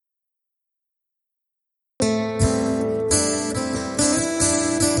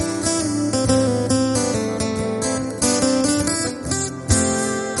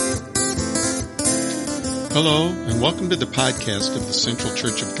Hello, and welcome to the podcast of the Central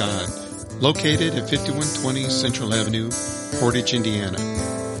Church of God, located at 5120 Central Avenue, Portage, Indiana.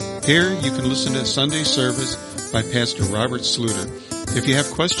 Here, you can listen to Sunday service by Pastor Robert Sluder. If you have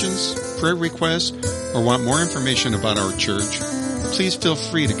questions, prayer requests, or want more information about our church, please feel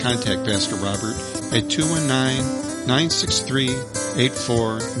free to contact Pastor Robert at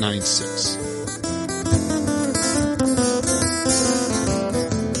 219-963-8496.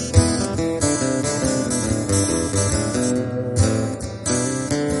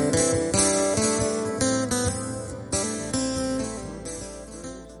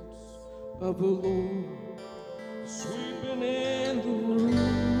 Of the Lord sweeping in the room.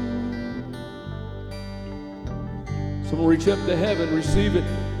 Someone reach up to heaven, receive it.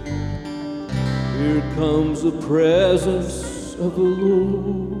 Here comes the presence of the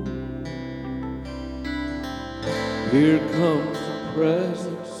Lord. Here comes the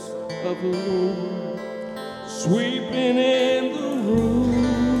presence of the Lord, sweeping in the room.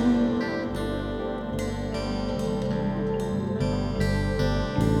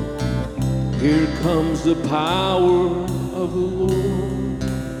 Here comes the power of the Lord.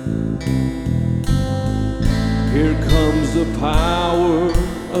 Here comes the power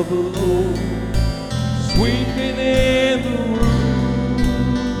of the Lord, sweeping in the room.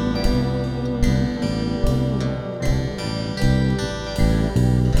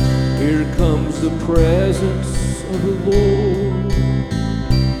 Here comes the presence of the Lord.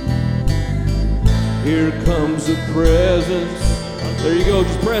 Here comes the presence. There you go,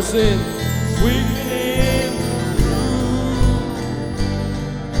 just press in. Sweeping in the room.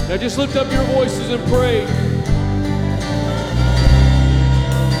 Now just lift up your voices and pray.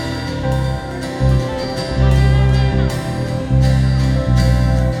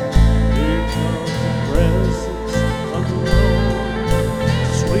 Here comes the presence of the Lord,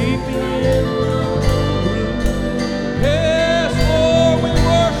 sweeping in the room. Yes, Lord, we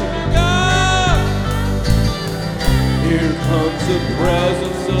worship you, God. Here comes the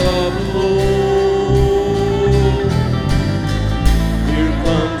presence of the Lord.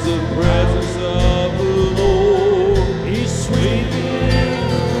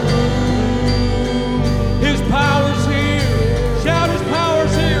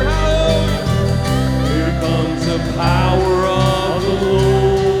 Power of the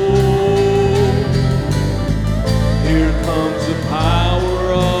Lord. Here comes the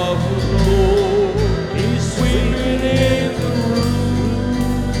power of the Lord. He's sweeping in the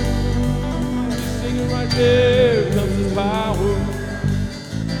room. Just sing it right there. Here comes the power.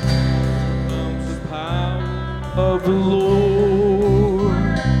 Here comes the power of the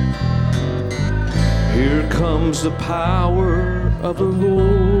Lord. Here comes the power of the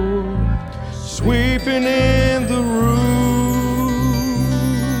Lord, sweeping in the room.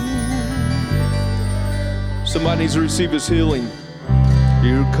 Somebody needs to receive his healing.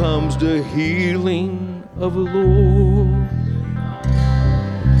 Here comes the healing of the Lord.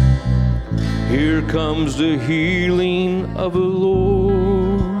 Here comes the healing of the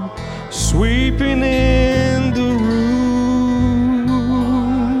Lord, sweeping in the room.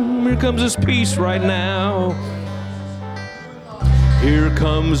 Here comes his peace right now. Here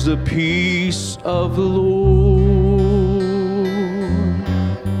comes the peace of the Lord.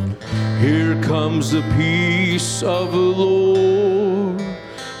 Here comes the peace of the Lord,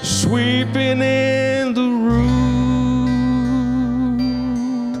 sweeping in the room.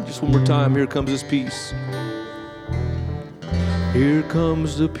 Just one more time. Here comes his peace. Here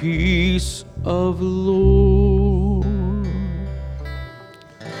comes the peace of the Lord.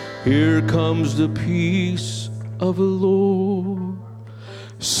 Here comes the peace of the Lord,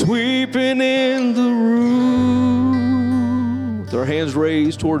 sweeping in the room. With our hands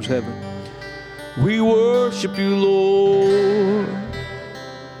raised towards heaven, we worship you, Lord.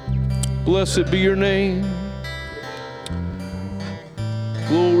 Blessed be your name.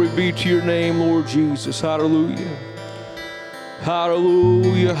 Glory be to your name, Lord Jesus. Hallelujah.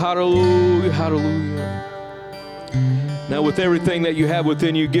 Hallelujah, hallelujah, hallelujah. Now with everything that you have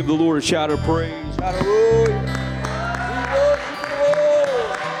within you, give the Lord a shout of praise. Hallelujah.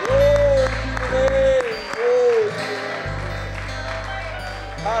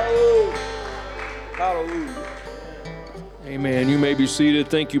 Hallelujah. Amen. You may be seated.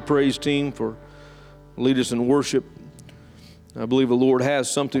 Thank you, praise team, for leading us in worship. I believe the Lord has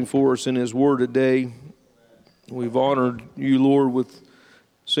something for us in his word today. We've honored you, Lord, with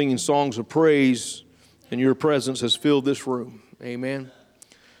singing songs of praise, and your presence has filled this room. Amen.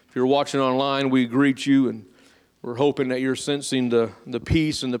 If you're watching online, we greet you, and we're hoping that you're sensing the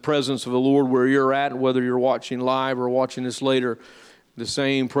peace and the presence of the Lord where you're at, whether you're watching live or watching this later. the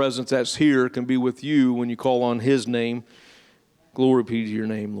same presence that's here can be with you when you call on His name. Glory be to your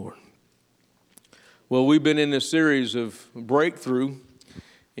name, Lord. Well, we've been in this series of breakthrough,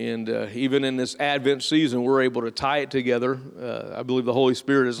 and even in this Advent season, we're able to tie it together. I believe the Holy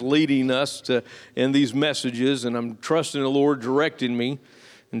Spirit is leading us in these messages, and I'm trusting the Lord directing me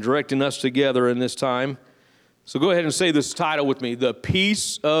and directing us together in this time. So go ahead and say this title with me, The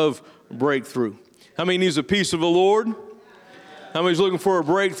Peace of Breakthrough. How many needs a peace of the Lord? How many's looking for a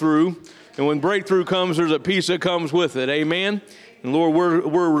breakthrough? And when breakthrough comes, there's a peace that comes with it. Amen? And Lord,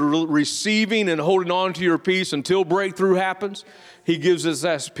 we're receiving and holding on to your peace until breakthrough happens. He gives us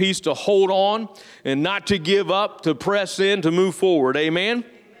that peace to hold on and not to give up, to press in, to move forward. Amen?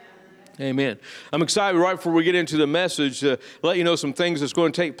 Amen. I'm excited right before we get into the message to let you know some things that's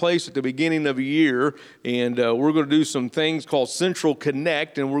going to take place at the beginning of the year. And we're going to do some things called Central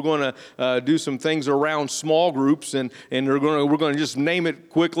Connect, and we're going to do some things around small groups, and we're going to just name it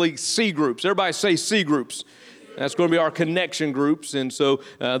quickly, C groups. Everybody say C groups. That's going to be our connection groups, and so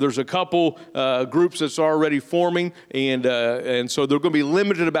there's a couple groups that's already forming, and so they're going to be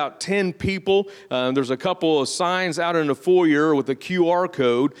limited about 10 people. There's a couple of signs out in the foyer with a QR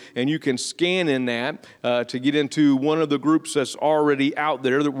code, and you can scan in that to get into one of the groups that's already out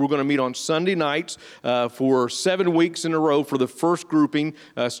there. That we're going to meet on Sunday nights for 7 weeks in a row for the first grouping,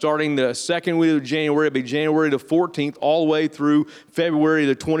 starting the second week of January. It'll be January the 14th all the way through February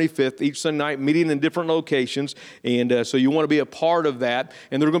the 25th, each Sunday night, meeting in different locations. And so you want to be a part of that.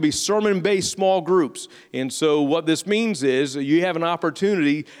 And they're going to be sermon-based small groups. And so what this means is you have an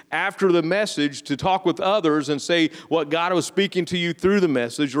opportunity after the message to talk with others and say what God was speaking to you through the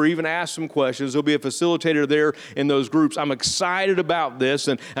message, or even ask some questions. There'll be a facilitator there in those groups. I'm excited about this,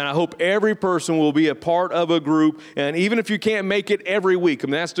 and I hope every person will be a part of a group. And even if you can't make it every week, I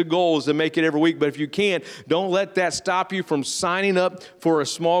mean, that's the goal, is to make it every week. But if you can't, don't let that stop you from signing up for a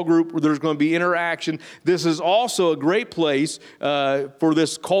small group where there's going to be interaction. This is also a great place for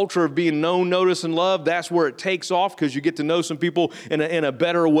this culture of being known, noticed, and loved. That's where it takes off, because you get to know some people in a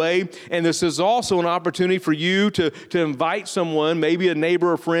better way. And this is also an opportunity for you to invite someone, maybe a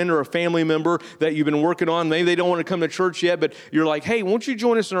neighbor, a friend, or a family member that you've been working on. Maybe they don't want to come to church yet, but you're like, hey, won't you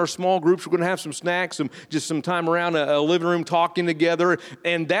join us in our small groups? We're going to have some snacks, just some time around a living room talking together.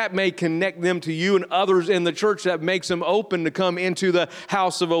 And that may connect them to you and others in the church. That makes them open to come into the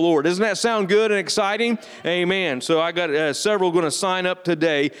house of the Lord. Doesn't that sound good and exciting? Amen. So I got several going to sign up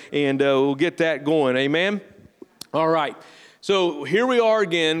today, and we'll get that going. Amen? All right. So here we are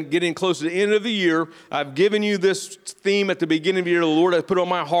again, getting close to the end of the year. I've given you this theme at the beginning of the year. The Lord has put on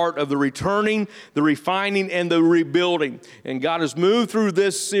my heart of the returning, the refining, and the rebuilding. And God has moved through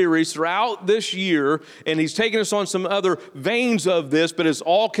this series throughout this year, and He's taken us on some other veins of this, but it's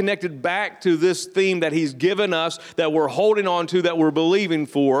all connected back to this theme that He's given us, that we're holding on to, that we're believing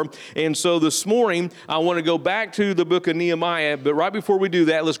for. And so this morning, I want to go back to the book of Nehemiah, but right before we do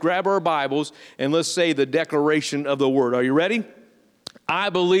that, let's grab our Bibles and let's say the declaration of the Word. Are you ready? I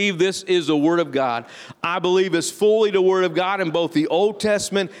believe this is the Word of God. I believe it's fully the Word of God in both the Old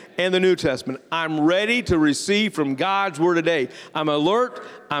Testament and the New Testament. I'm ready to receive from God's Word today. I'm alert,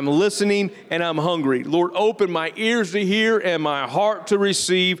 I'm listening, and I'm hungry. Lord, open my ears to hear and my heart to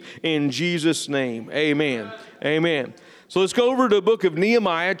receive in Jesus' name. Amen. Amen. So let's go over to the book of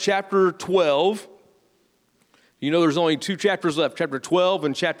Nehemiah, chapter 12. You know there's only 2 chapters left, chapter 12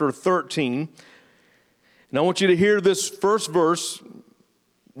 and chapter 13. And I want you to hear this first verse.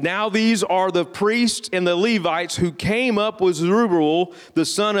 Now these are the priests and the Levites who came up with Zerubbabel, the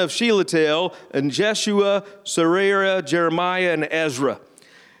son of Shealtiel, and Jeshua, Seraiah, Jeremiah, and Ezra.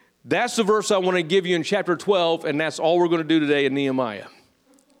 That's the verse I want to give you in chapter 12, and that's all we're going to do today in Nehemiah.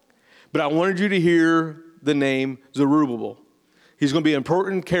 But I wanted you to hear the name Zerubbabel. He's going to be an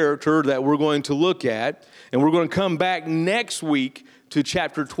important character that we're going to look at, and we're going to come back next week to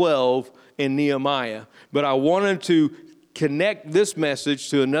chapter 12 in Nehemiah. But I wanted to connect this message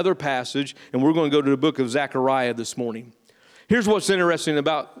to another passage, and we're going to go to the book of Zechariah this morning. Here's what's interesting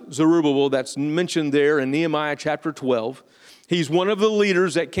about Zerubbabel that's mentioned there in Nehemiah chapter 12. He's one of the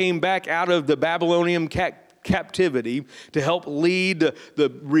leaders that came back out of the Babylonian captivity to help lead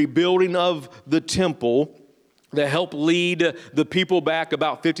the rebuilding of the temple, that helped lead the people back.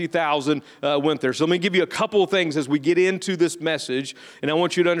 About 50,000 went there. So let me give you a couple of things as we get into this message. And I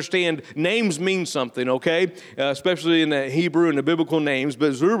want you to understand names mean something, okay? Especially in the Hebrew and the biblical names.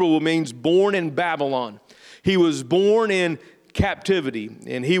 But Zerubbabel means born in Babylon. He was born in captivity,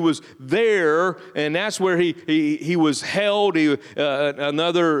 and he was there, and that's where he was held.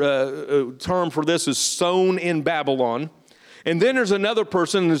 Another term for this is sown in Babylon. And then there's another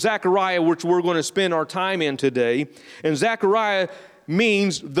person, Zechariah, which we're going to spend our time in today. And Zechariah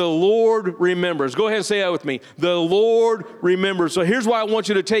means the Lord remembers. Go ahead and say that with me. The Lord remembers. So here's what I want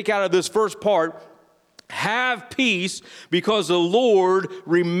you to take out of this first part. Have peace because the Lord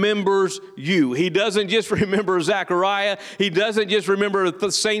remembers you. He doesn't just remember Zechariah. He doesn't just remember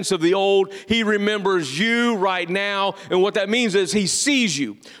the saints of the old. He remembers you right now. And what that means is he sees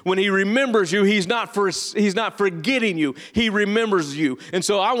you. When he remembers you, he's not forgetting you. He remembers you. And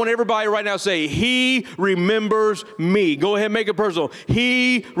so I want everybody right now to say, he remembers me. Go ahead and make it personal.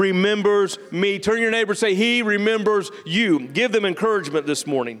 He remembers me. Turn to your neighbor and say, he remembers you. Give them encouragement this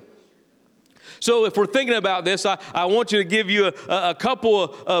morning. So if we're thinking about this, I want you to give you a couple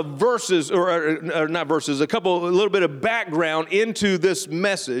of verses, or not verses, a little bit of background into this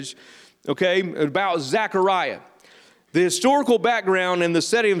message, okay, about Zechariah. The historical background and the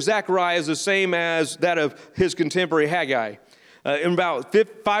setting of Zechariah is the same as that of his contemporary Haggai. In about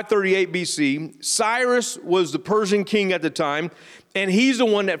 538 BC, Cyrus was the Persian king at the time, and he's the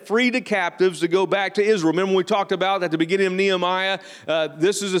one that freed the captives to go back to Israel. Remember we talked about at the beginning of Nehemiah,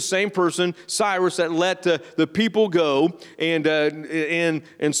 this is the same person, Cyrus, that let the people go.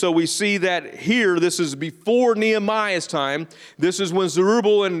 And so we see that here, this is before Nehemiah's time. This is when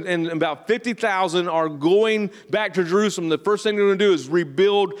Zerubbabel and about 50,000 are going back to Jerusalem. The first thing they're going to do is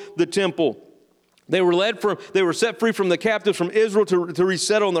rebuild the temple. They were set free from the captives from Israel to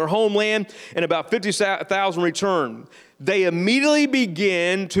resettle in their homeland, and about 50,000 returned. They immediately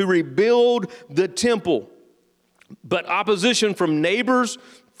began to rebuild the temple, but opposition from neighbors,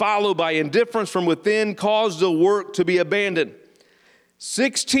 followed by indifference from within, caused the work to be abandoned.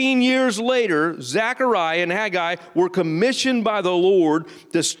 16 years later, Zechariah and Haggai were commissioned by the Lord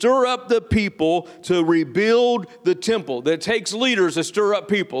to stir up the people to rebuild the temple. That takes leaders to stir up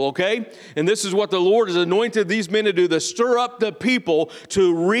people, okay? And this is what the Lord has anointed these men to do, to stir up the people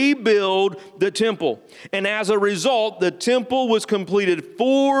to rebuild the temple. And as a result, the temple was completed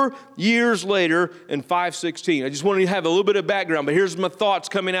 4 years later in 516. I just wanted to have a little bit of background, but here's my thoughts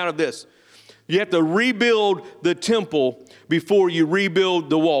coming out of this. You have to rebuild the temple before you rebuild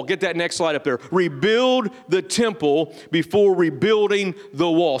the wall. Get that next slide up there. Rebuild the temple before rebuilding the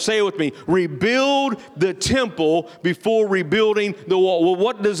wall. Say it with me. Rebuild the temple before rebuilding the wall. Well,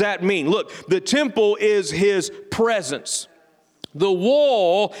 what does that mean? Look, the temple is his presence. The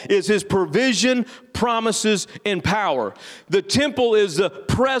wall is his provision, promises, and power. The temple is the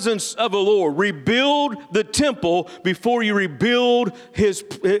presence of the Lord. Rebuild the temple before you rebuild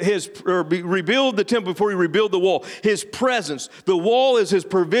rebuild the temple before you rebuild the wall. His presence. The wall is his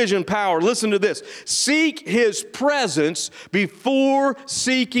provision, power. Listen to this. Seek his presence before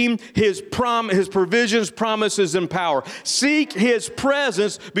seeking his provisions, promises, and power. Seek his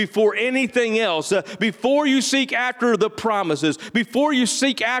presence before anything else. Before you seek after the promises, before you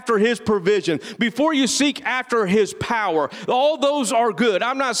seek after his provision, before you seek after his power. All those are good.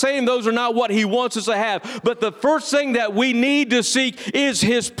 I'm not saying those are not what he wants us to have, but the first thing that we need to seek is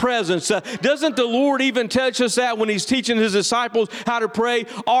his presence. Doesn't the Lord even teach us that when he's teaching his disciples how to pray?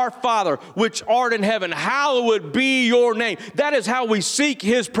 Our Father, which art in heaven, hallowed be your name. That is how we seek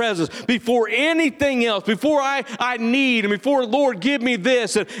his presence before anything else, before I need, and before, Lord, give me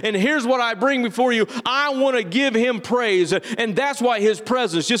this, and here's what I bring before you. I want to give him praise, and that's why his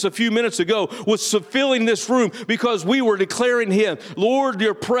presence just a few minutes ago was filling this room, because we were declaring him, Lord,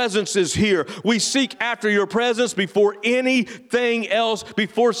 your presence is here. We seek after your presence before anything else,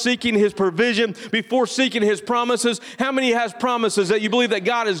 before seeking his provision, before seeking his promises. How many has promises that you believe that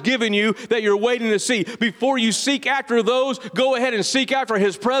God has given you that you're waiting to see? Before you seek after those, go ahead and seek after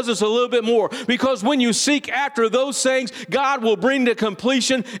his presence a little bit more, because when you seek after those things, God will bring to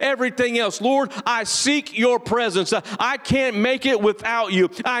completion everything else. Lord, I seek your presence. I can't make it without you.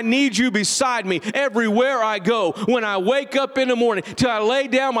 I need you beside me everywhere I go. When I wake up in the morning till I lay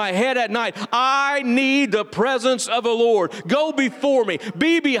down my head at night, I need the presence of the Lord. Go before me.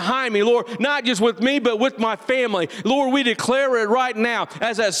 Be behind me, Lord, not just with me, but with my family. Lord, we declare it right now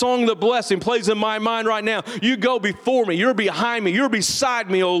as that song, The Blessing, plays in my mind right now. You go before me. You're behind me. You're beside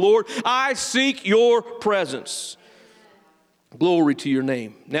me, oh Lord. I seek your presence. Glory to your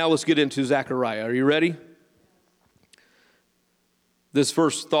name. Now let's get into Zechariah. Are you ready? This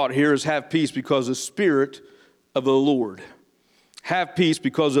first thought here is have peace because of the Spirit of the Lord. Have peace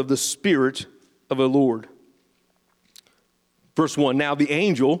because of the Spirit of the Lord. Verse 1, now the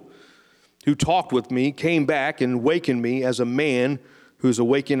angel who talked with me came back and wakened me as a man who is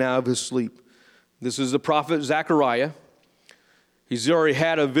awakened out of his sleep. This is the prophet Zechariah. He's already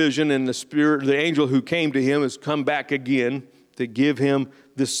had a vision, and the angel who came to him has come back again to give him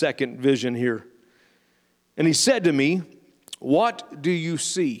the second vision here. And he said to me, what do you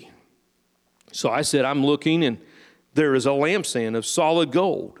see? So I said, I'm looking, and there is a lampstand of solid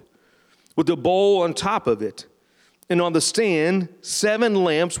gold with a bowl on top of it. And on the stand, 7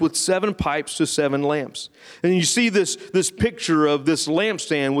 lamps with 7 pipes to 7 lamps. And you see this picture of this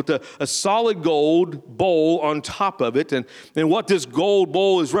lampstand with a solid gold bowl on top of it. And what this gold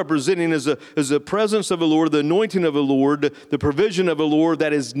bowl is representing is the presence of the Lord, the anointing of the Lord, the provision of the Lord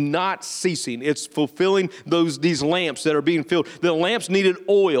that is not ceasing. It's fulfilling these lamps that are being filled. The lamps needed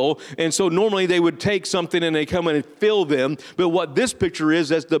oil, and so normally they would take something and they come in and fill them. But what this picture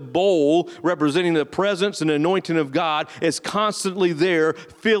is, as the bowl representing the presence and anointing of God is constantly there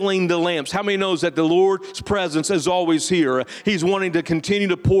filling the lamps. How many knows that the Lord's presence is always here? He's wanting to continue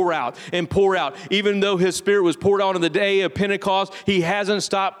to pour out and pour out. Even though His Spirit was poured out on the day of Pentecost, He hasn't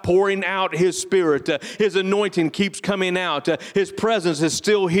stopped pouring out His Spirit. His anointing keeps coming out. His presence is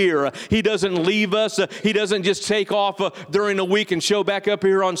still here. He doesn't leave us. He doesn't just take off during the week and show back up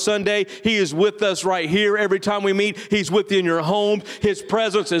here on Sunday. He is with us right here every time we meet. He's with you in your home. His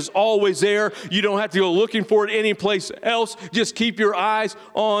presence is always there. You don't have to go looking for it any place else. Just keep your eyes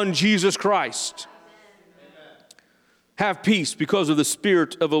on Jesus Christ. Have peace because of the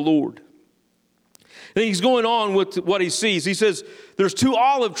Spirit of the Lord. And he's going on with what he sees. He says, there's 2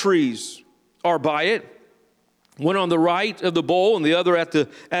 olive trees are by it, one on the right of the bowl and the other at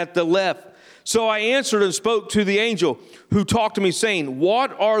the left. So I answered and spoke to the angel who talked to me, saying,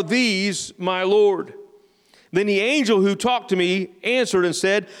 what are these, my Lord? Then the angel who talked to me answered and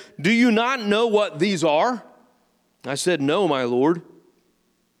said, do you not know what these are? I said, no, my Lord.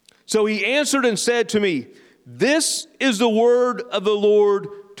 So he answered and said to me, this is the word of the Lord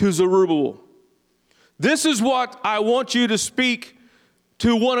to Zerubbabel. This is what I want you to speak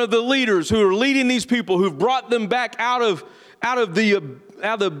to one of the leaders who are leading these people, who've brought them back out of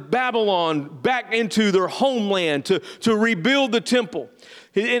Babylon, back into their homeland to rebuild the temple.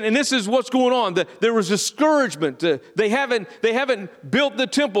 And this is what's going on. There was discouragement. They haven't built the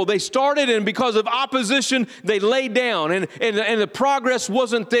temple. They started, and because of opposition, they laid down, and the progress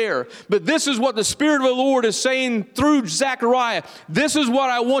wasn't there. But this is what the Spirit of the Lord is saying through Zechariah. This is what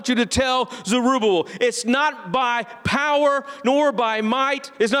I want you to tell Zerubbabel. It's not by power nor by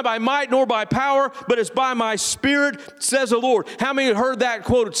might. It's not by might nor by power, but it's by my Spirit, says the Lord. How many have heard that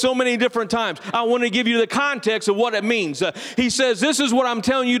quoted so many different times? I want to give you the context of what it means. He says, this is what I'm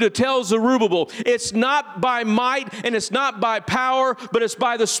telling you to tell Zerubbabel. It's not by might and it's not by power, but it's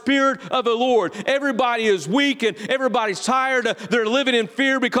by the Spirit of the Lord. Everybody is weak and everybody's tired. They're living in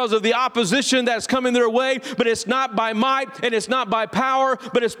fear because of the opposition that's coming their way, but it's not by might and it's not by power,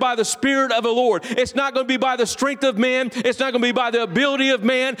 but it's by the Spirit of the Lord. It's not going to be by the strength of man. It's not going to be by the ability of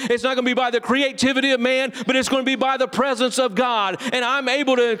man. It's not going to be by the creativity of man, but it's going to be by the presence of God. And I'm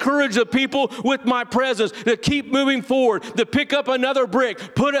able to encourage the people with my presence to keep moving forward, to pick up another brick,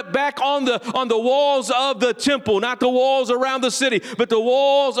 put it back on the walls of the temple, not the walls around the city, but the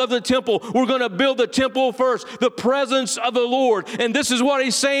walls of the temple. We're going to build the temple first, the presence of the Lord. And this is what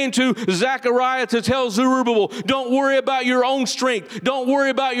he's saying to Zechariah to tell Zerubbabel. Don't worry about your own strength. Don't worry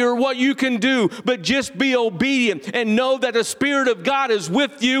about what you can do, but just be obedient and know that the Spirit of God is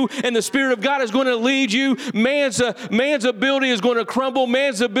with you, and the Spirit of God is going to lead you. Man's ability is going to crumble.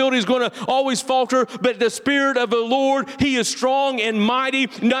 Man's ability is going to always falter, but the Spirit of the Lord, He is strong and mighty.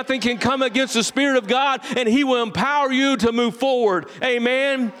 Nothing can come against the Spirit of God, and He will empower you to move forward. Amen.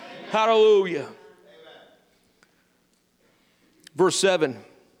 Amen. Hallelujah. Amen. Verse 7.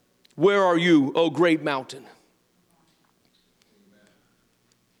 Where are you, O great mountain?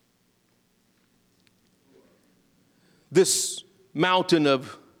 This mountain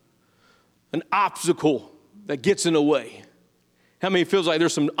of an obstacle that gets in the way. How many feels like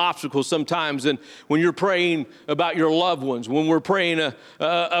there's some obstacles sometimes? And when you're praying about your loved ones, when we're praying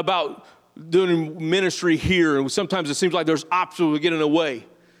about doing ministry here, and sometimes it seems like there's obstacles that get in the way.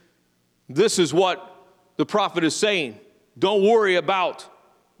 This is what the prophet is saying. Don't worry about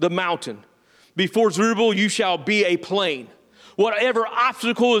the mountain. Before Zerubbabel, you shall be a plain. Whatever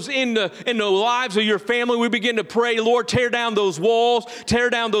obstacle is in the lives of your family, we begin to pray, Lord, tear down those walls, tear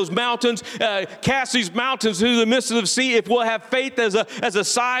down those mountains, cast these mountains into the midst of the sea. If we'll have faith as a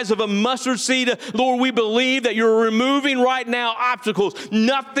size of a mustard seed, Lord, we believe that you're removing right now obstacles.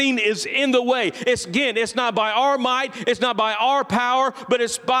 Nothing is in the way. It's not by our might, it's not by our power, but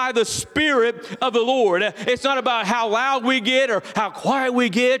it's by the Spirit of the Lord. It's not about how loud we get or how quiet we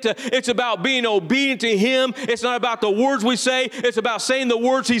get. It's about being obedient to Him. It's not about the words we say, It's about saying the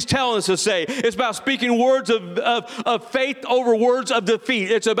words He's telling us to say. It's about speaking words of faith over words of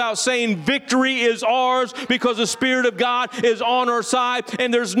defeat. It's about saying victory is ours because the Spirit of God is on our side.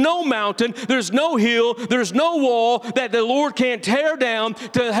 And there's no mountain, there's no hill, there's no wall that the Lord can't tear down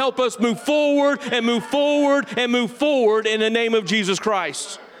to help us move forward and move forward and move forward in the name of Jesus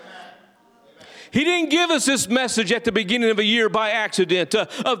Christ. He didn't give us this message at the beginning of a year by accident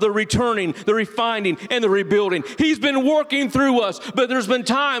of the returning, the refining, and the rebuilding. He's been working through us, but there's been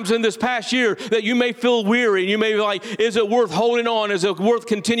times in this past year that you may feel weary. You may be like, is it worth holding on? Is it worth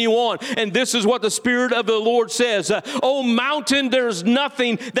continuing on? And this is what the Spirit of the Lord says. Oh, mountain, there's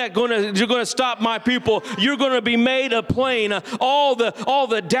nothing you're going to stop my people. You're going to be made a plain. All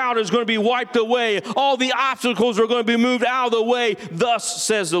the doubt is going to be wiped away. All the obstacles are going to be moved out of the way. Thus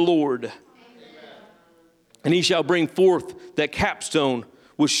says the Lord. And He shall bring forth that capstone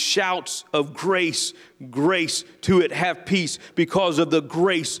with shouts of grace, grace to it, have peace because of the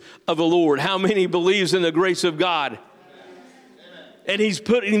grace of the Lord. How many believes in the grace of God? Amen. And He's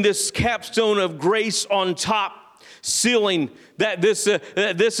putting this capstone of grace on top, sealing that this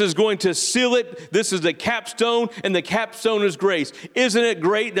is going to seal it. This is the capstone, and the capstone is grace. Isn't it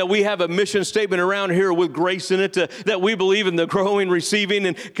great that we have a mission statement around here with grace in it, that we believe in the growing, receiving,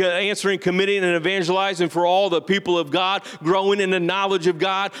 and answering, committing, and evangelizing for all the people of God, growing in the knowledge of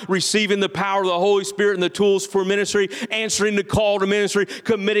God, receiving the power of the Holy Spirit and the tools for ministry, answering the call to ministry,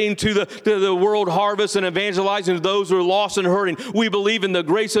 committing to the world harvest and evangelizing to those who are lost and hurting. We believe in the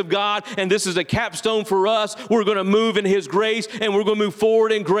grace of God, and this is a capstone for us. We're going to move in His grace, and we're going to move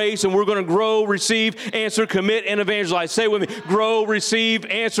forward in grace, and we're going to grow, receive, answer, commit, and evangelize. Say it with me. Grow, receive,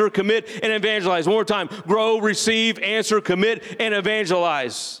 answer, commit, and evangelize. One more time. Grow, receive, answer, commit, and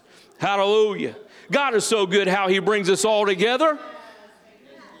evangelize. Hallelujah. God is so good how He brings us all together.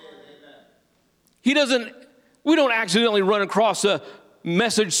 We don't accidentally run across a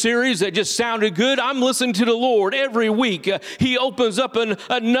message series that just sounded good. I'm listening to the Lord every week. He opens up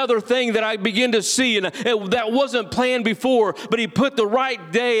another thing that I begin to see, and that wasn't planned before, but He put the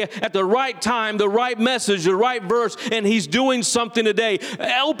right day at the right time, the right message, the right verse, and He's doing something today.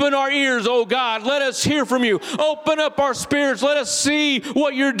 Open our ears, oh God. Let us hear from You. Open up our spirits. Let us see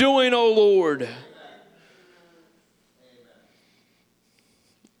what You're doing, oh Lord. Amen.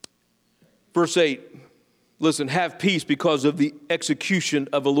 Verse 8. Listen, have peace because of the execution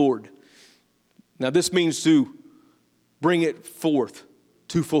of the Lord. Now, this means to bring it forth,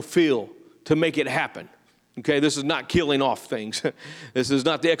 to fulfill, to make it happen. Okay, this is not killing off things. This is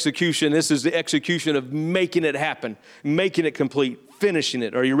not the execution. This is the execution of making it happen, making it complete, finishing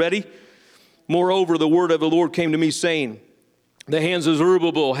it. Are you ready? Moreover, the word of the Lord came to me saying, the hands of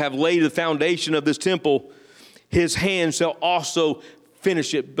Zerubbabel have laid the foundation of this temple. His hands shall also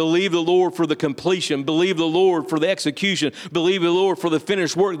finish it. Believe the Lord for the completion. Believe the Lord for the execution. Believe the Lord for the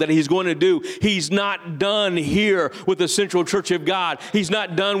finished work that He's going to do. He's not done here with the Central Church of God. He's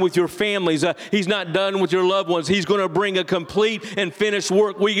not done with your families. He's not done with your loved ones. He's going to bring a complete and finished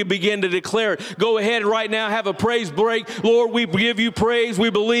work. We can begin to declare it. Go ahead right now. Have a praise break. Lord, we give You praise.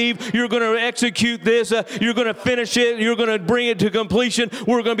 We believe You're going to execute this. You're going to finish it. You're going to bring it to completion.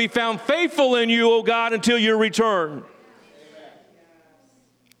 We're going to be found faithful in You, oh God, until Your return.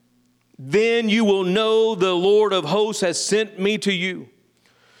 Then you will know the Lord of hosts has sent me to you.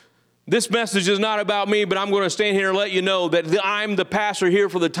 This message is not about me, but I'm going to stand here and let you know that I'm the pastor here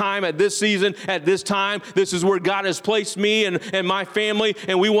for the time at this season, at this time. This is where God has placed me and my family,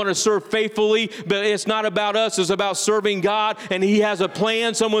 and we want to serve faithfully. But it's not about us. It's about serving God, and He has a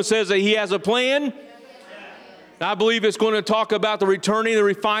plan. Someone says that He has a plan. I believe it's going to talk about the returning, the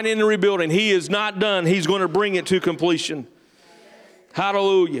refining, and the rebuilding. He is not done. He's going to bring it to completion.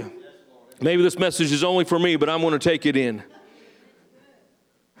 Hallelujah. Maybe this message is only for me, but I'm going to take it in.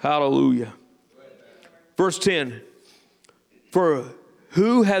 Hallelujah. Verse 10. For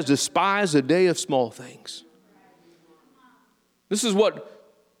who has despised the day of small things? This is what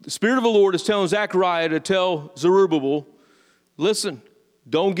the Spirit of the Lord is telling Zechariah to tell Zerubbabel. Listen,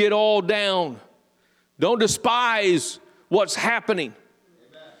 don't get all down. Don't despise what's happening.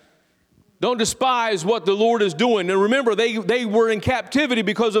 Don't despise what the Lord is doing. And remember, they were in captivity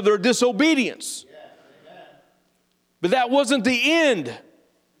because of their disobedience. But that wasn't the end.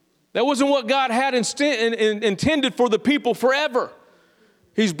 That wasn't what God had intended for the people forever.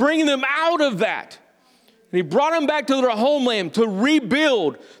 He's bringing them out of that. And He brought them back to their homeland to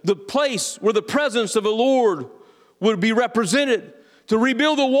rebuild the place where the presence of the Lord would be represented. To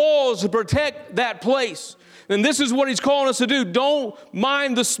rebuild the walls to protect that place. And this is what He's calling us to do. Don't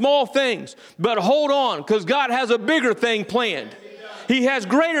mind the small things, but hold on, because God has a bigger thing planned. He has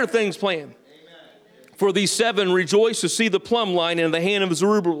greater things planned. For these 7 rejoice to see the plumb line in the hand of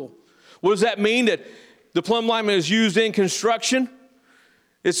Zerubbabel. What does that mean? That the plumb line is used in construction.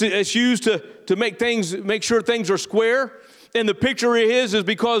 It's used to make sure things are square. And the picture is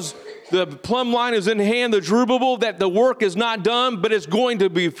because the plumb line is in hand of Zerubbabel, that the work is not done, but it's going to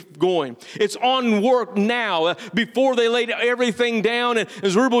be going. It's on work now. Before they laid everything down, and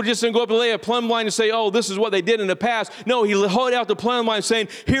Zerubbabel just didn't go up and lay a plumb line and say, oh, this is what they did in the past. No, he held out the plumb line saying,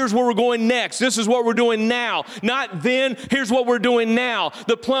 here's where we're going next. This is what we're doing now. Not then, here's what we're doing now.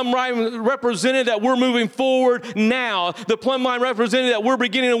 The plumb line represented that we're moving forward now. The plumb line represented that we're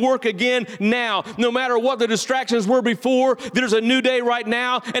beginning to work again now. No matter what the distractions were before, there's a new day right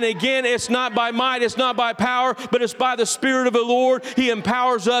now. And again, it's not by might, it's not by power, but it's by the Spirit of the Lord. He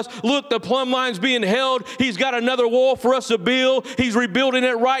empowers us. Look, the plumb line's being held. He's got another wall for us to build. He's rebuilding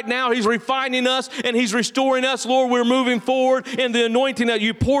it right now. He's refining us and He's restoring us. Lord, we're moving forward in the anointing that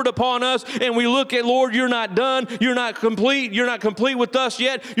You poured upon us. And we look at, Lord, You're not done. You're not complete. You're not complete with us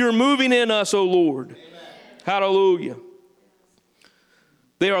yet. You're moving in us, oh Lord. Amen. Hallelujah.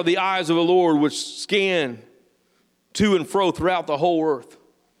 They are the eyes of the Lord which scan to and fro throughout the whole earth.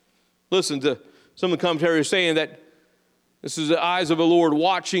 Listen to some of the commentaries saying that this is the eyes of the Lord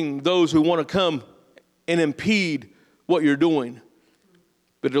watching those who want to come and impede what you're doing.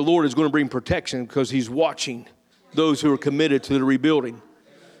 But the Lord is going to bring protection because He's watching those who are committed to the rebuilding.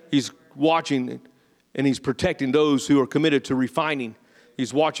 He's watching and He's protecting those who are committed to refining.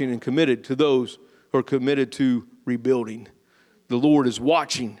 He's watching and committed to those who are committed to rebuilding. The Lord is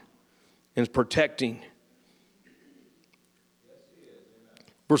watching and is protecting.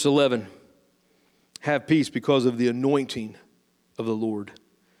 Verse 11, have peace because of the anointing of the Lord.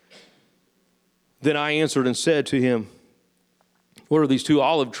 Then I answered and said to him, what are these 2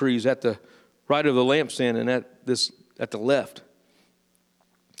 olive trees at the right of the lampstand and at the left?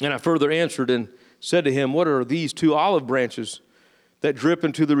 And I further answered and said to him, what are these 2 olive branches that drip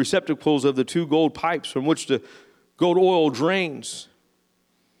into the receptacles of the 2 gold pipes from which the gold oil drains?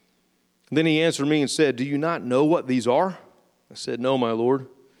 And then he answered me and said, do you not know what these are? I said, no, my Lord.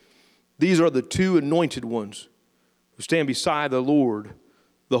 These are the 2 anointed ones who stand beside the Lord,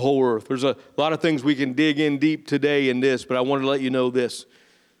 the whole earth. There's a lot of things we can dig in deep today in this, but I wanted to let you know this.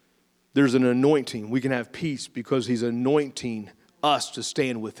 There's an anointing. We can have peace because He's anointing us to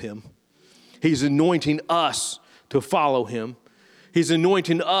stand with Him. He's anointing us to follow Him. He's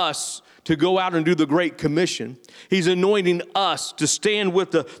anointing us to go out and do the Great Commission. He's anointing us to stand with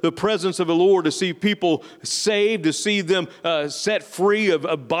the presence of the Lord, to see people saved, to see them set free of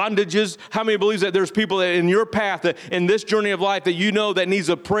bondages. How many believes that there's people that in your path, that in this journey of life, that you know that needs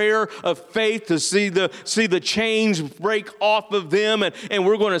a prayer of faith to see the chains break off of them, and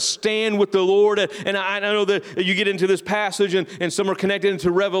we're going to stand with the Lord. And I know that you get into this passage, and some are connected into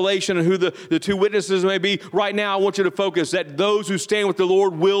Revelation and who the 2 witnesses may be. Right now, I want you to focus that those who stand with the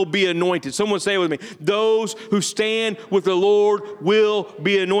Lord will be anointed. Someone say it with me. Those who stand with the Lord will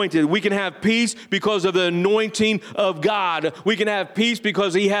be anointed. We can have peace because of the anointing of God. We can have peace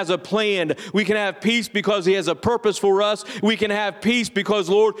because He has a plan. We can have peace because He has a purpose for us. We can have peace because,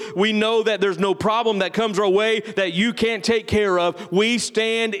 Lord, we know that there's no problem that comes our way that You can't take care of. We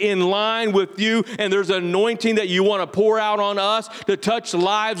stand in line with You, and there's an anointing that You want to pour out on us to touch the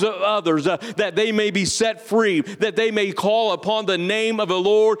lives of others, that they may be set free, that they may call upon the name of the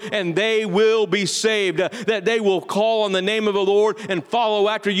Lord, and they will be saved, that they will call on the name of the Lord and follow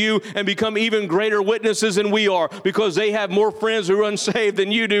after You and become even greater witnesses than we are, because they have more friends who are unsaved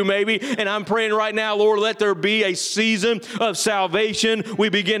than you do maybe. And I'm praying right now, Lord, let there be a season of salvation. We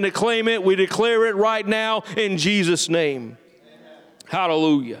begin to claim it. We declare it right now in Jesus' name. Amen.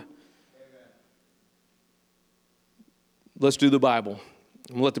 Hallelujah. Amen. Let's do the Bible.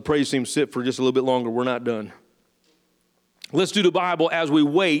 I'm going to let the praise team sit for just a little bit longer. We're not done. Let's do the Bible as we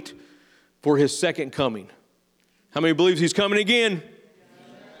wait for His second coming. How many believes He's coming again?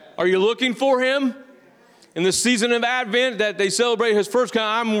 Are you looking for Him? In the season of Advent that they celebrate His first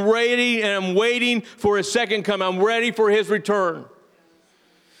coming, I'm ready and I'm waiting for His second coming. I'm ready for His return.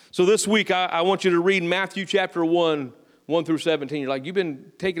 So this week, I want you to read Matthew chapter 1 through 17. You're like, you've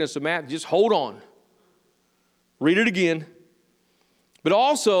been taking us to Matthew. Just hold on. Read it again. But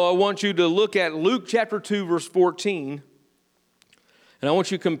also, I want you to look at Luke chapter 2, verse 14. And I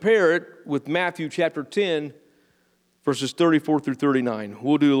want you to compare it with Matthew chapter 10, verses 34 through 39.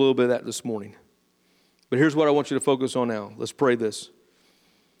 We'll do a little bit of that this morning. But here's what I want you to focus on now. Let's pray this.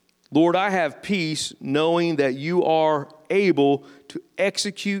 Lord, I have peace knowing that You are able to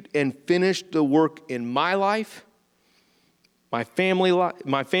execute and finish the work in my life, my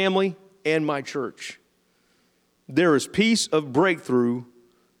family, and my church. There is peace of breakthrough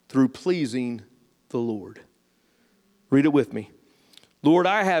through pleasing the Lord. Read it with me. Lord,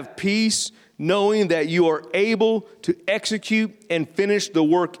 I have peace knowing that you are able to execute and finish the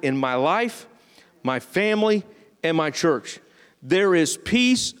work in my life, my family, and my church. There is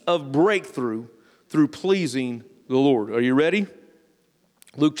peace of breakthrough through pleasing the Lord. Are you ready?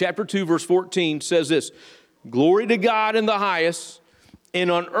 Luke chapter 2, verse 14 says this, glory to God in the highest, and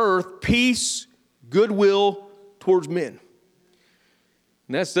on earth peace, goodwill towards men.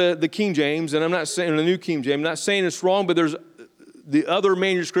 And that's the King James, and I'm not saying the New King James, I'm not saying it's wrong, but there's the other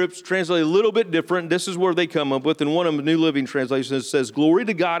manuscripts translate a little bit different. This is where they come up with, and one of them, the New Living Translation, says, glory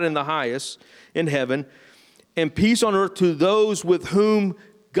to God in the highest in heaven, and peace on earth to those with whom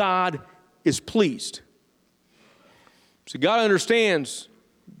God is pleased. So God understands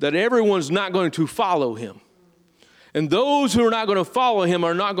that everyone's not going to follow him. And those who are not going to follow him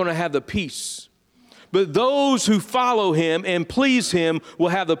are not going to have the peace. But those who follow him and please him will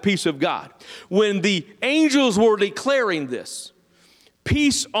have the peace of God. When the angels were declaring this,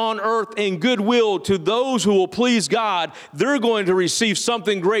 peace on earth and goodwill to those who will please God, they're going to receive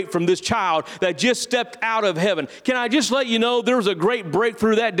something great from this child that just stepped out of heaven. Can I just let you know there was a great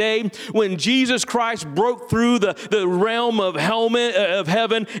breakthrough that day when Jesus Christ broke through the realm of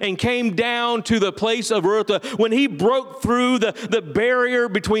heaven and came down to the place of earth. When he broke through the barrier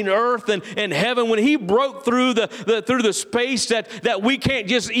between earth and heaven, when he broke through through the space that we can't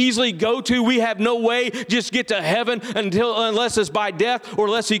just easily go to, we have no way just get to heaven unless it's by death or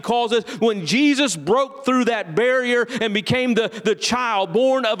unless he calls us. When Jesus broke through that barrier and became the child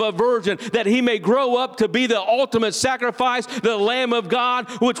born of a virgin, that he may grow up to be the ultimate sacrifice, the Lamb of God,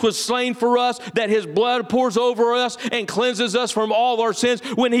 which was slain for us, that his blood pours over us and cleanses us from all our sins.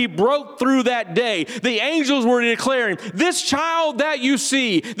 When he broke through that day, the angels were declaring, this child that you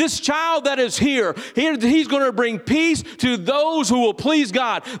see, this child that is here, he's going to bring peace to those who will please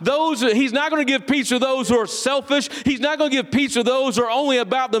God. He's not going to give peace to those who are selfish. He's not going to give peace to those who are only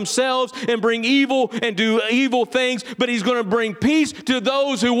about themselves and bring evil and do evil things, but he's going to bring peace to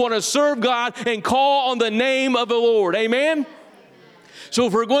those who want to serve God and call on the name of the Lord. Amen? So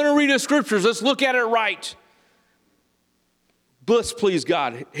if we're going to read the scriptures, let's look at it right. Let's please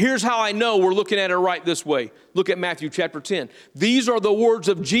God. Here's how I know we're looking at it right this way. Look at Matthew chapter 10. These are the words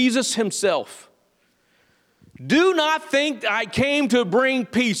of Jesus himself. Do not think I came to bring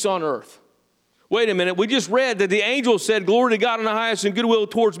peace on earth. Wait a minute, we just read that the angel said, glory to God in the highest and goodwill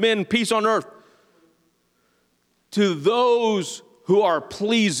towards men and peace on earth to those who are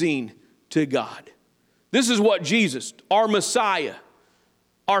pleasing to God. This is what Jesus, our Messiah,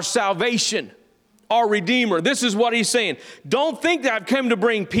 our salvation, our Redeemer, this is what he's saying. Don't think that I've come to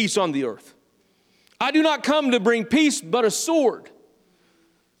bring peace on the earth. I do not come to bring peace, but a sword.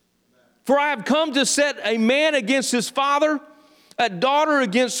 For I have come to set a man against his father, a daughter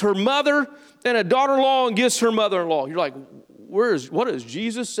against her mother, and a daughter-in-law against her mother-in-law. You're like, what is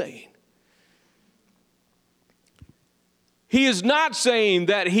Jesus saying? He is not saying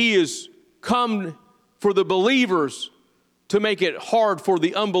that he is come for the believers to make it hard for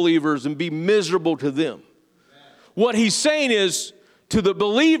the unbelievers and be miserable to them. What he's saying is to the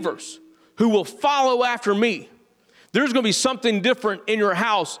believers who will follow after me, there's going to be something different in your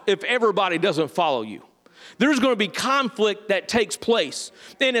house if everybody doesn't follow you. There's going to be conflict that takes place,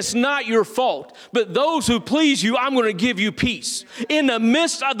 and it's not your fault. But those who please you, I'm going to give you peace. In the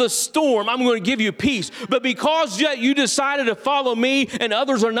midst of the storm, I'm going to give you peace. But because yet you decided to follow me and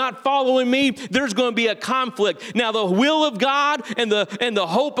others are not following me, there's going to be a conflict. Now, the will of God and the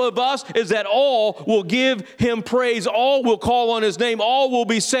hope of us is that all will give him praise. All will call on his name. All will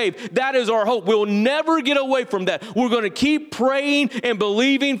be saved. That is our hope. We'll never get away from that. We're going to keep praying and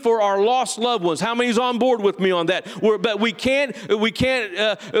believing for our lost loved ones. How many's on board with me on that? But we can't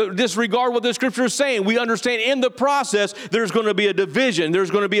disregard what the scripture is saying. We understand in the process there's going to be a division. There's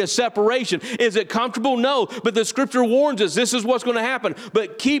going to be a separation. Is it comfortable? No. But the scripture warns us this is what's going to happen.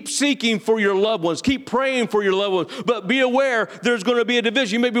 But keep seeking for your loved ones. Keep praying for your loved ones. But be aware there's going to be a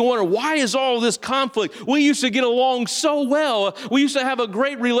division. You may be wondering, why is all this conflict? We used to get along so well. We used to have a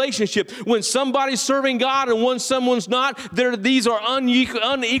great relationship. When somebody's serving God and when someone's not, these are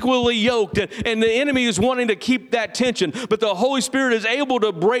unequally yoked. And the enemy is wanting to keep that tension, but the Holy Spirit is able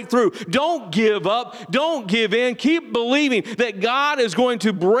to break through. Don't give up. Don't give in. Keep believing that God is going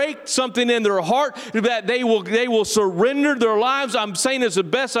to break something in their heart, that they will surrender their lives. I'm saying this the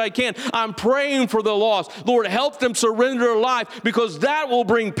best I can. I'm praying for the lost. Lord, help them surrender their life because that will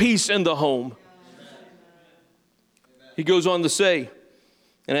bring peace in the home. He goes on to say,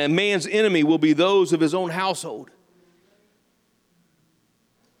 and a man's enemy will be those of his own household.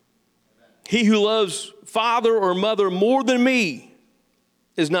 He who loves father or mother more than me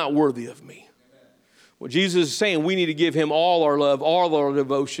is not worthy of me. What Jesus is saying, we need to give him all our love, all our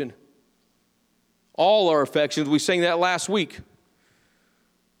devotion, all our affections. We sang that last week.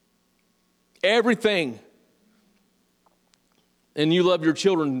 Everything. And you love your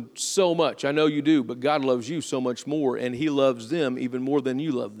children so much. I know you do, but God loves you so much more, and he loves them even more than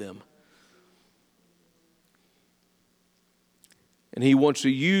you love them. And he wants to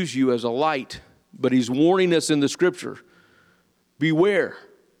use you as a light, but he's warning us in the scripture, beware.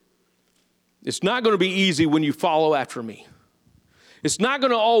 It's not going to be easy when you follow after me. It's not going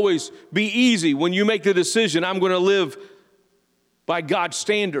to always be easy when you make the decision, I'm going to live by God's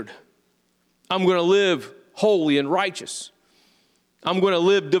standard. I'm going to live holy and righteous. I'm going to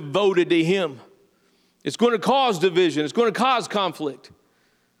live devoted to him. It's going to cause division. It's going to cause conflict.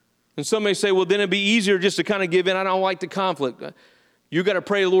 And some may say, well, then it'd be easier just to kind of give in. I don't like the conflict. You got to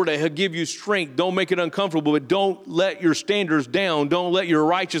pray, Lord, that he'll give you strength. Don't make it uncomfortable, but don't let your standards down. Don't let your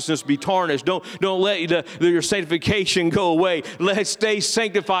righteousness be tarnished. Don't let your sanctification go away. Let's stay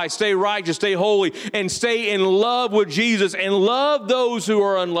sanctified, stay righteous, stay holy, and stay in love with Jesus and love those who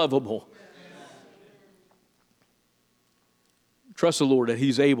are unlovable. Trust the Lord that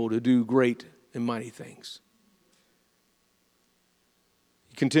he's able to do great and mighty things.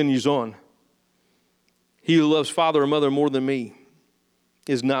 He continues on. He who loves father or mother more than me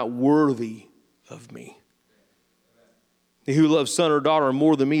is not worthy of me. He who loves son or daughter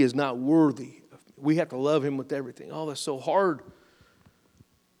more than me is not worthy of me. We have to love him with everything. Oh, that's so hard.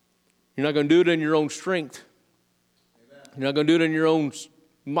 You're not going to do it in your own strength. You're not going to do it in your own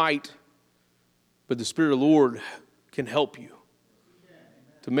might. But the Spirit of the Lord can help you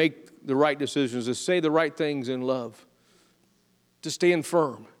to make the right decisions, to say the right things in love, to stand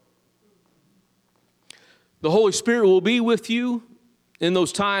firm. The Holy Spirit will be with you in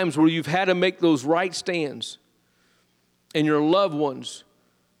those times where you've had to make those right stands and your loved ones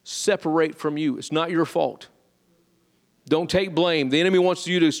separate from you. It's not your fault. Don't take blame. The enemy wants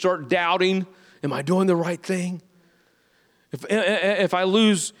you to start doubting, am I doing the right thing? If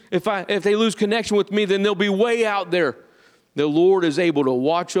they lose connection with me, then they'll be way out there. The Lord is able to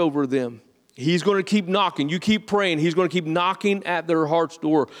watch over them. He's going to keep knocking. You keep praying. He's going to keep knocking at their heart's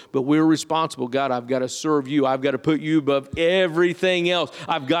door. But we're responsible. God, I've got to serve you. I've got to put you above everything else.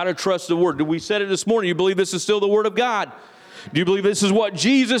 I've got to trust the Word. We said it this morning. You believe this is still the Word of God? Do you believe this is what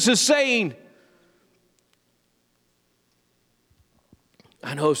Jesus is saying?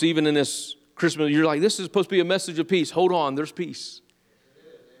 I know it's even in this Christmas, you're like, this is supposed to be a message of peace. Hold on, there's peace.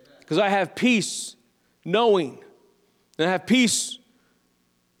 Because I have peace knowing, and I have peace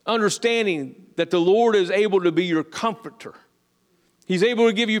understanding that the Lord is able to be your comforter. He's able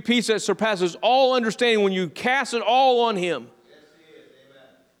to give you peace that surpasses all understanding when you cast it all on him. Yes, he is. Amen.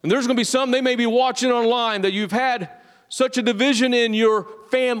 And there's going to be some, they may be watching online, that you've had such a division in your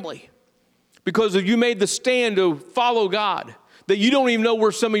family because you made the stand to follow God that you don't even know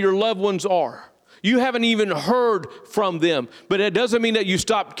where some of your loved ones are. You haven't even heard from them, but it doesn't mean that you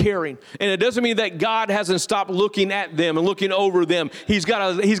stopped caring. And it doesn't mean that God hasn't stopped looking at them and looking over them. He's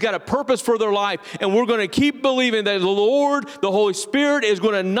got a purpose for their life, and we're going to keep believing that the Lord, the Holy Spirit, is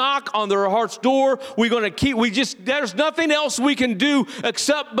going to knock on their heart's door. There's nothing else we can do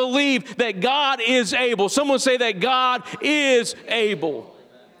except believe that God is able. Someone say that God is able.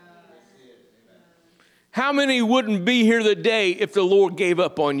 How many wouldn't be here today if the Lord gave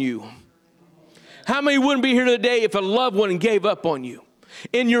up on you? How many wouldn't be here today if a loved one gave up on you?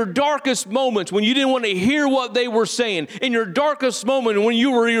 In your darkest moments, when you didn't want to hear what they were saying, in your darkest moment when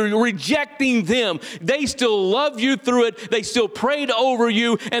you were rejecting them, they still loved you through it. They still prayed over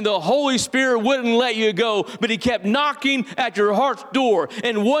you, and the Holy Spirit wouldn't let you go, but he kept knocking at your heart's door.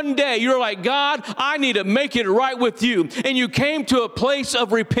 And one day you're like, God, I need to make it right with you. And you came to a place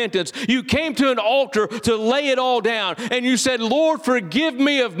of repentance. You came to an altar to lay it all down. And you said, Lord, forgive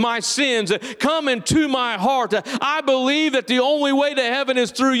me of my sins. Come into my heart. I believe that the only way to heaven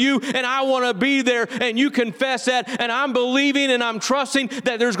is through you, and I want to be there. And you confess that, and I'm believing and I'm trusting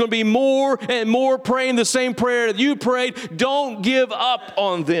that there's going to be more and more praying the same prayer that you prayed. Don't give up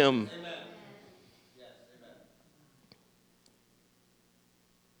on them. Amen. Yes, amen.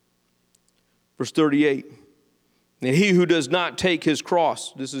 Verse 38, and he who does not take his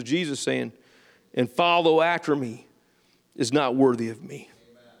cross, this is Jesus saying, and follow after me is not worthy of me.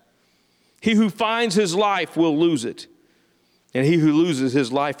 Amen. He who finds his life will lose it, and he who loses his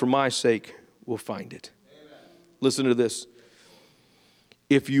life for my sake will find it. Amen. Listen to this.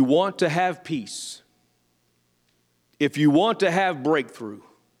 If you want to have peace, if you want to have breakthrough,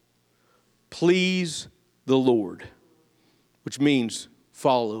 please the Lord, which means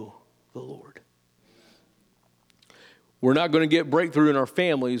follow the Lord. We're not going to get breakthrough in our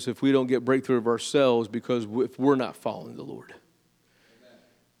families if we don't get breakthrough of ourselves, because if we're not following the Lord. Amen.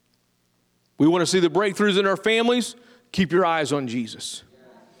 We want to see the breakthroughs in our families. Keep your eyes on Jesus.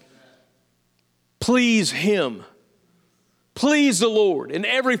 Please Him. Please the Lord in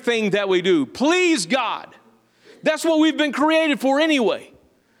everything that we do. Please God. That's what we've been created for anyway.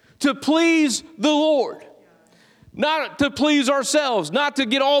 To please the Lord. Not to please ourselves, not to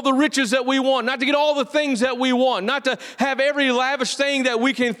get all the riches that we want, not to get all the things that we want, not to have every lavish thing that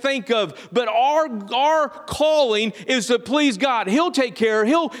we can think of, but our calling is to please God. He'll take care,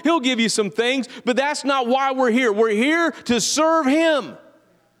 He'll give you some things, but that's not why we're here. We're here to serve Him.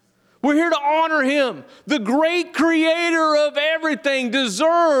 We're here to honor Him. The great creator of everything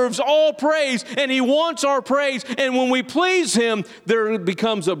deserves all praise, and He wants our praise. And when we please Him, there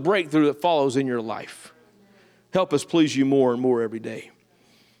becomes a breakthrough that follows in your life. Help us please You more and more every day.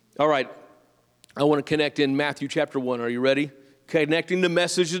 All right, I want to connect in Matthew chapter 1. Are you ready? Connecting the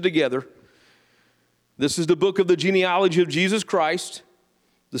messages together. This is the book of the genealogy of Jesus Christ,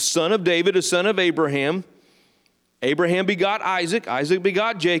 the son of David, the son of Abraham. Abraham begot Isaac. Isaac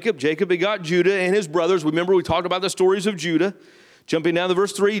begot Jacob. Jacob begot Judah and his brothers. Remember, we talked about the stories of Judah. Jumping down to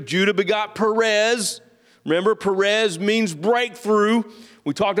verse 3, Judah begot Perez. Remember, Perez means breakthrough.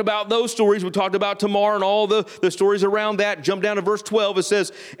 We talked about those stories. We talked about Tamar and all the stories around that. Jump down to verse 12. It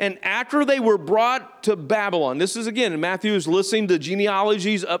says, and after they were brought to Babylon. This is, again, Matthew is listing the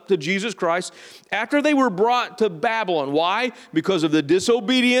genealogies up to Jesus Christ. After they were brought to Babylon. Why? Because of the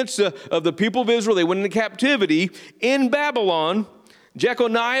disobedience of the people of Israel. They went into captivity in Babylon.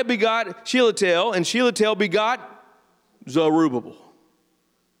 Jeconiah begot Shealtiel, and Shealtiel begot Zerubbabel.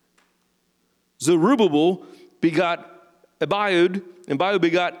 Zerubbabel begot Abiud, and Abiud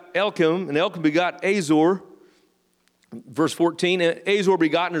begot Elkim, and Elkim begot Azor. Verse 14, and Azor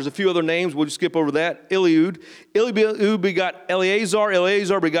begot, and there's a few other names, we'll just skip over that. Eliud. Eliud begot Eleazar.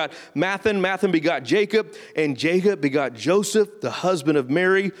 Eleazar begot Mathan. Mathan begot Jacob, and Jacob begot Joseph, the husband of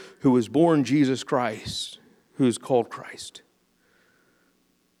Mary, who was born Jesus Christ, who is called Christ.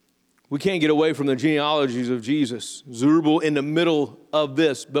 We can't get away from the genealogies of Jesus. Zerubbabel in the middle of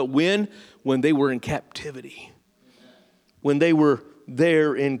this, but when they were in captivity. When they were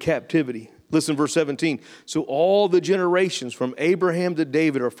there in captivity. Listen, verse 17. So all the generations from Abraham to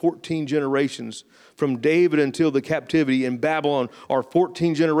David are 14 generations. From David until the captivity in Babylon are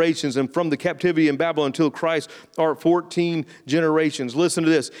 14 generations. And from the captivity in Babylon until Christ are 14 generations. Listen to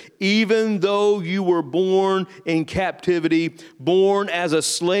this. Even though you were born in captivity, born as a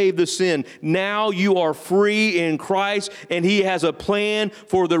slave to sin, now you are free in Christ, and He has a plan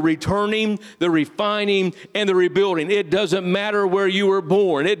for the returning, the refining, and the rebuilding. It doesn't matter where you were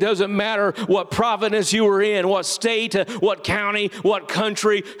born. It doesn't matter what province you were in, what state, what county, what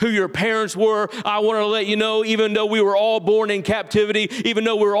country, who your parents were. I want to let you know, even though we were all born in captivity, even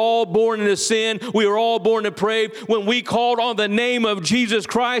though we were all born into sin, we were all born depraved, when we called on the name of Jesus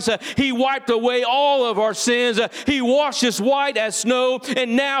Christ, He wiped away all of our sins. He washed us white as snow,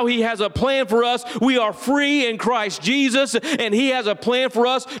 and now He has a plan for us. We are free in Christ Jesus, and He has a plan for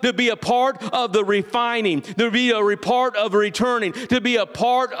us to be a part of the refining, to be a part of returning, to be a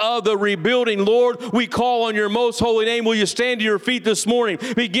part of the rebuilding. Lord, we call on Your most holy name. Will you stand to your feet this morning?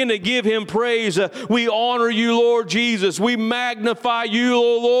 Begin to give Him praise. We honor You, Lord Jesus. We magnify You,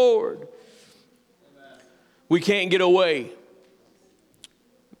 O Lord. Amen. We can't get away.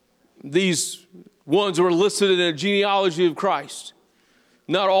 These ones were listed in the genealogy of Christ.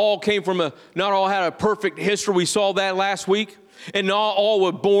 Not all had a perfect history. We saw that last week. And not all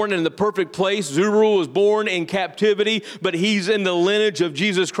were born in the perfect place. Zerubbabel was born in captivity, but he's in the lineage of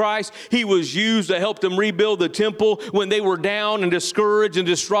Jesus Christ. He was used to help them rebuild the temple when they were down and discouraged and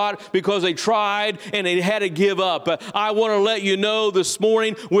distraught because they tried and they had to give up. I want to let you know this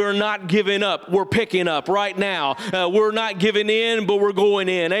morning, we're not giving up. We're picking up right now. We're not giving in, but we're going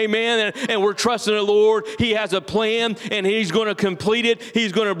in. Amen. And we're trusting the Lord. He has a plan, and He's going to complete it.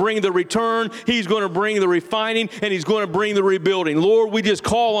 He's going to bring the return. He's going to bring the refining, and He's going to bring the rebuilding. Lord, we just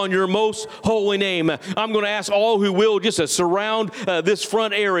call on Your most holy name. I'm going to ask all who will just to surround this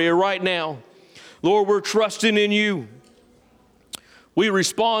front area right now. Lord, we're trusting in You. We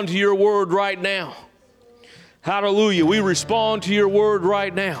respond to Your word right now. Hallelujah. We respond to Your word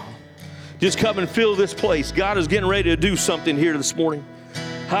right now. Just come and fill this place. God is getting ready to do something here this morning.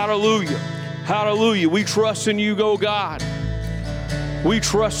 Hallelujah. Hallelujah. We trust in You, oh God. We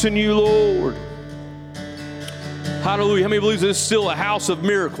trust in You, Lord. Hallelujah. How many believes this is still a house of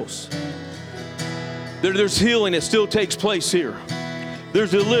miracles? There's healing that still takes place here. There's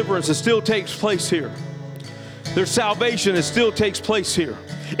deliverance that still takes place here. There's salvation that still takes place here.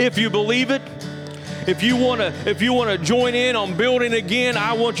 If you believe it, If you want to join in on building again,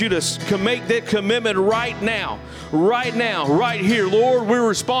 I want you to make that commitment right now, right here. Lord, we're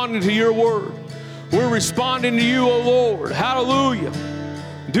responding to your word. We're responding to you, oh Lord. Hallelujah.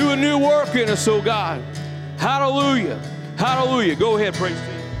 Do a new work in us, oh God. Hallelujah. Hallelujah. Go ahead, praise team.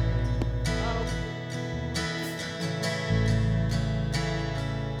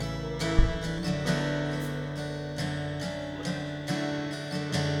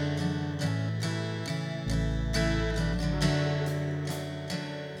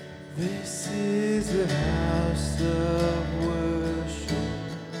 This is the house of worship.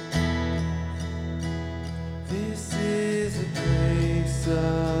 This is a place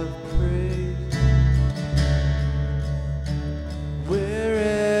of praise, where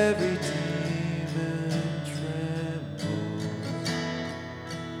every demon trembles,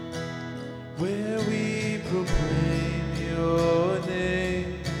 where we proclaim your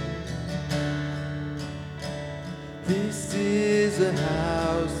name. This is a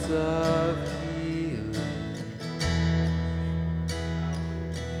house of healing,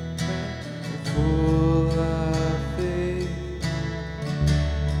 full of faith.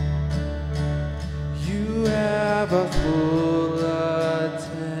 You have our full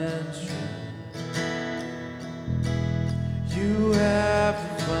attention. You have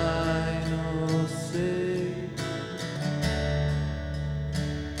the final say.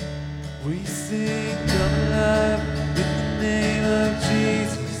 We sing, come alive in the name of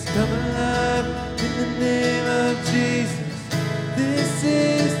Jesus. Come alive in the name of Jesus. This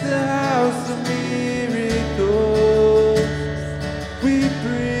is the house of miracles. We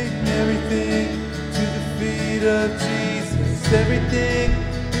bring everything to the feet of Jesus. Everything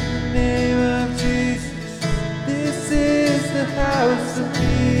in the name of Jesus. This is the house of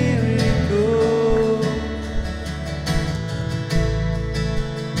miracles.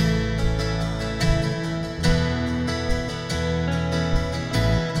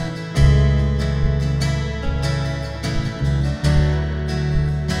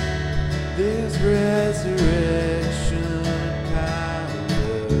 There's resurrection power.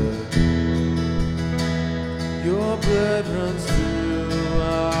 Your blood runs through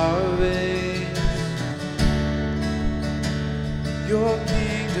our veins. Your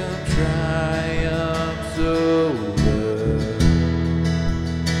kingdom triumphs over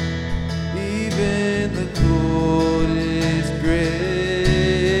even the coldest grave.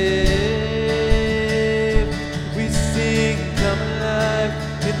 We sing, come alive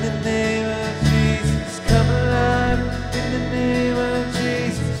in the name of Jesus. Come alive in the name of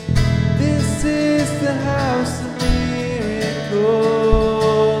Jesus. This is the house of miracles.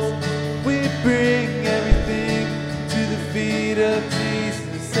 We bring everything to the feet of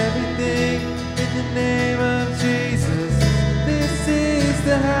Jesus. Everything in the name of Jesus. This is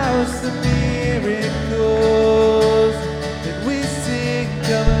the house of miracles. And we sing,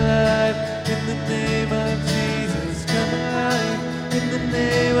 come alive in the name of Jesus. Come alive in the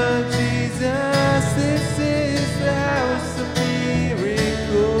name of Jesus. This is the house of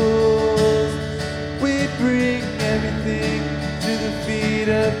miracles. We bring everything to the feet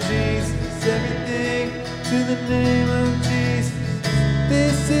of Jesus. Everything to the name of Jesus.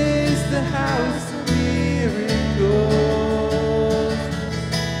 This is the house of miracles.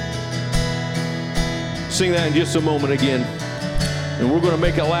 Sing that in just a moment again. And we're going to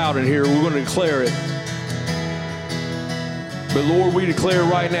make it loud in here. We're going to declare it. But Lord, we declare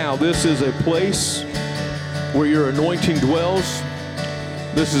right now, this is a place where your anointing dwells.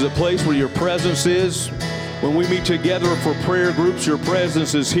 This is a place where your presence is. When we meet together for prayer groups, your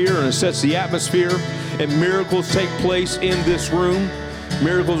presence is here and it sets the atmosphere. And miracles take place in this room.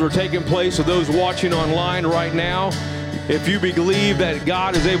 Miracles are taking place of those watching online right now. If you believe that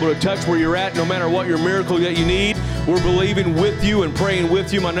God is able to touch where you're at, no matter what your miracle that you need, we're believing with you and praying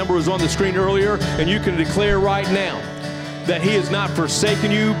with you. My number was on the screen earlier, and you can declare right now that He has not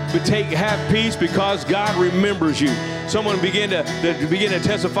forsaken you, but have peace because God remembers you. Someone begin to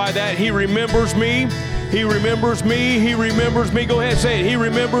testify that He remembers me. He remembers me. He remembers me. Go ahead and say it. He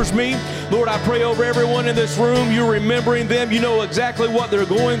remembers me. Lord, I pray over everyone in this room. You're remembering them. You know exactly what they're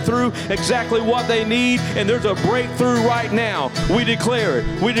going through, exactly what they need, and there's a breakthrough right now. We declare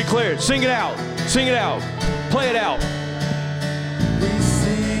it. We declare it. Sing it out. Sing it out. Play it out. We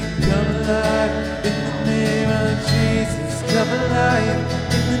sing, come alive in the name of Jesus. Come alive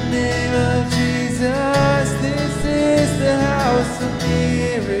in the name of Jesus. This is the house of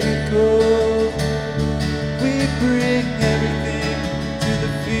miracles. We bring everything to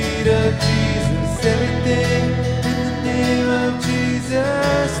the feet of Jesus. Everything in the name of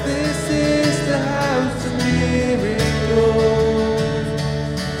Jesus. This is the house of miracles.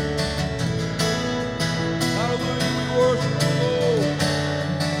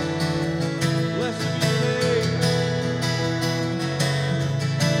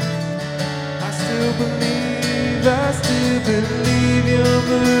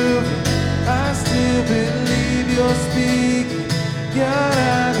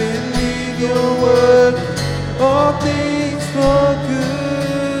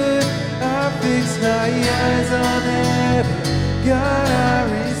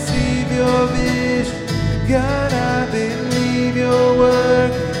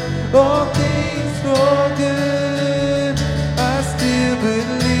 all things for good. I still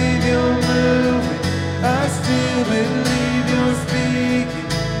believe you're moving, I still believe you're speaking.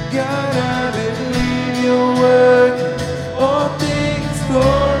 God, I believe you're working, all things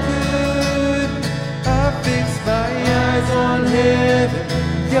for good. I fix my eyes on heaven,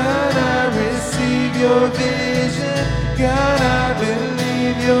 God, I receive your vision. God, I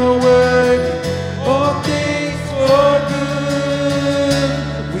believe you're working, all things for good.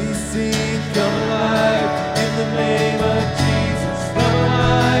 We sing, come alive in the name of Jesus. Come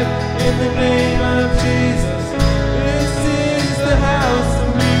alive in the name of Jesus. This is the house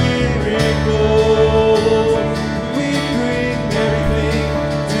of miracles. We bring everything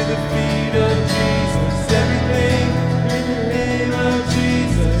to the feet of Jesus. Everything in the name of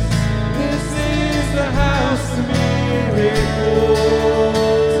Jesus. This is the house of miracles.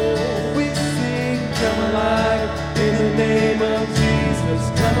 We sing, come alive in the name of Jesus.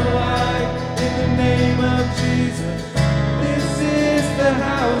 Come alive in the name of Jesus. This is the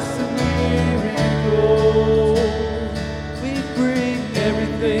house of miracles. We bring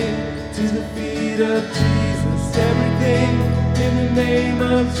everything to the feet of Jesus. Everything in the name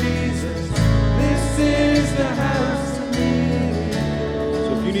of Jesus. This is the house of miracles.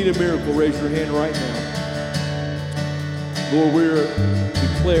 So if you need a miracle, raise your hand right now. Lord, we're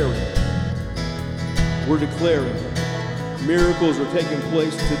declaring miracles are taking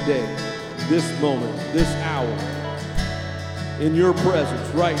place today, this moment, this hour, in your presence,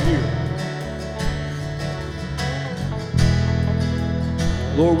 right here.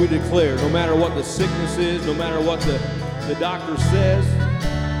 Lord, we declare, no matter what the sickness is, no matter what the doctor says,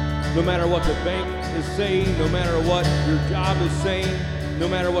 no matter what the bank is saying, no matter what your job is saying, no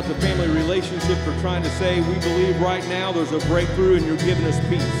matter what the family relationships are trying to say, we believe right now there's a breakthrough and you're giving us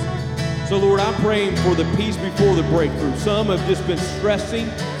peace. So Lord, I'm praying for the peace before the breakthrough. Some have just been stressing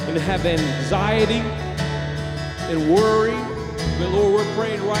and have anxiety and worry. But Lord, we're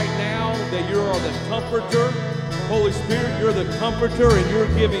praying right now that you are the comforter. Holy Spirit, you're the comforter and you're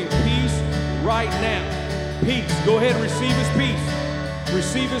giving peace right now. Peace. Go ahead and receive his peace.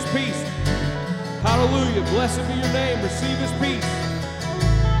 Receive his peace. Hallelujah. Blessed be your name. Receive his peace.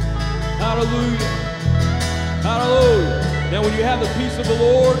 Hallelujah. Hallelujah. Now when you have the peace of the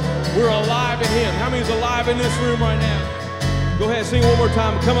Lord, we're alive in him. How many is alive in this room right now? Go ahead, sing one more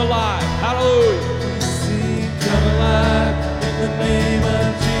time. Come alive. Hallelujah. We sing, come alive in the name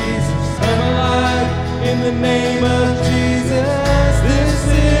of Jesus. Come alive in the name of Jesus. This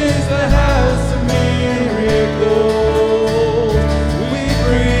is the house of miracles. We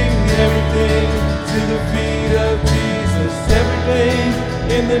bring everything to the feet of Jesus. Everything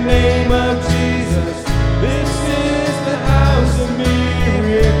in the name of Jesus. This is the house of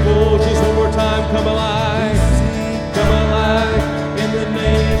miracles. Just one more time. Come alive. Come alive in the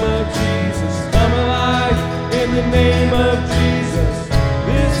name of Jesus. Come alive in the name of Jesus.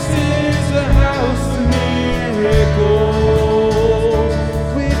 This is the house of miracles.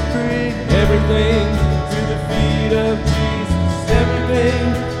 We bring everything to the feet of Jesus. Everything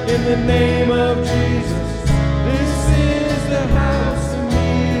in the name of Jesus. This is the house of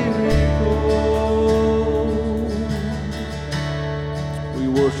miracles. We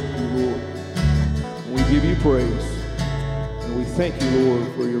worship you, Lord. We give you praise. And we thank you, Lord,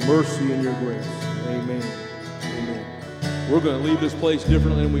 for your mercy and your grace. Amen. Amen. We're going to leave this place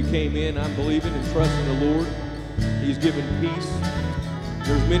differently than we came in. I'm believing and trusting the Lord. He's given peace.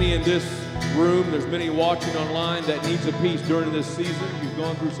 There's many in this room, there's many watching online that needs a peace during this season. You've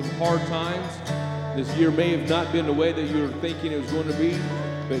gone through some hard times. This year may have not been the way that you were thinking it was going to be,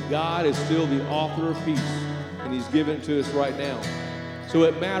 but God is still the author of peace, and he's given it to us right now. So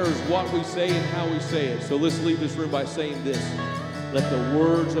it matters what we say and how we say it. So let's leave this room by saying this. Let the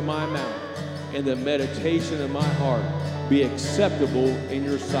words of my mouth and the meditation of my heart be acceptable in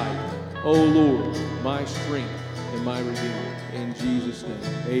your sight. O Lord, my strength and my redeemer. In Jesus' name,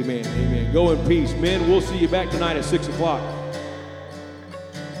 amen, amen. Go in peace. Men, we'll see you back tonight at 6 o'clock.